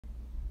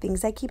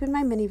Things I keep in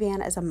my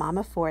minivan as a mom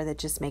of four that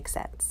just make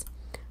sense.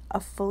 A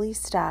fully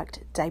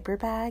stocked diaper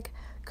bag,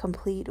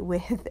 complete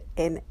with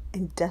an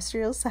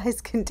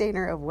industrial-sized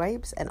container of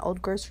wipes and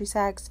old grocery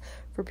sacks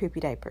for poopy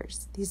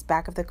diapers. These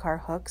back-of-the-car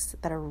hooks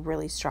that are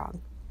really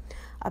strong.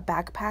 A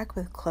backpack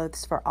with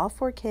clothes for all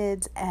four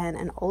kids and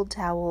an old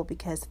towel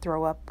because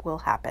throw-up will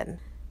happen.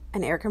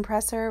 An air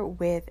compressor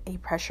with a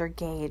pressure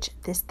gauge.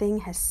 This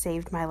thing has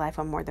saved my life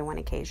on more than one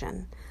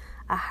occasion.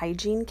 A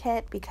hygiene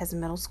kit because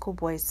middle school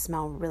boys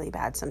smell really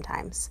bad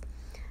sometimes.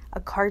 A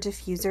car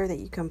diffuser that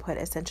you can put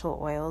essential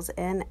oils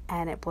in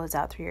and it blows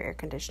out through your air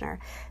conditioner.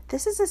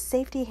 This is a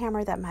safety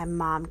hammer that my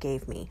mom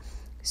gave me.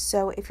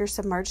 So if you're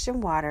submerged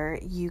in water,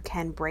 you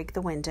can break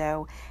the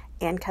window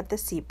and cut the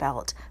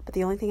seatbelt. But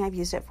the only thing I've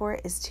used it for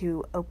is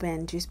to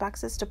open juice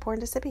boxes to pour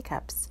into sippy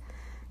cups.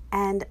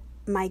 And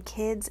my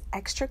kids'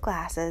 extra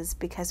glasses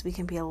because we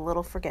can be a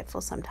little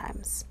forgetful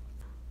sometimes.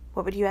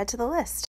 What would you add to the list?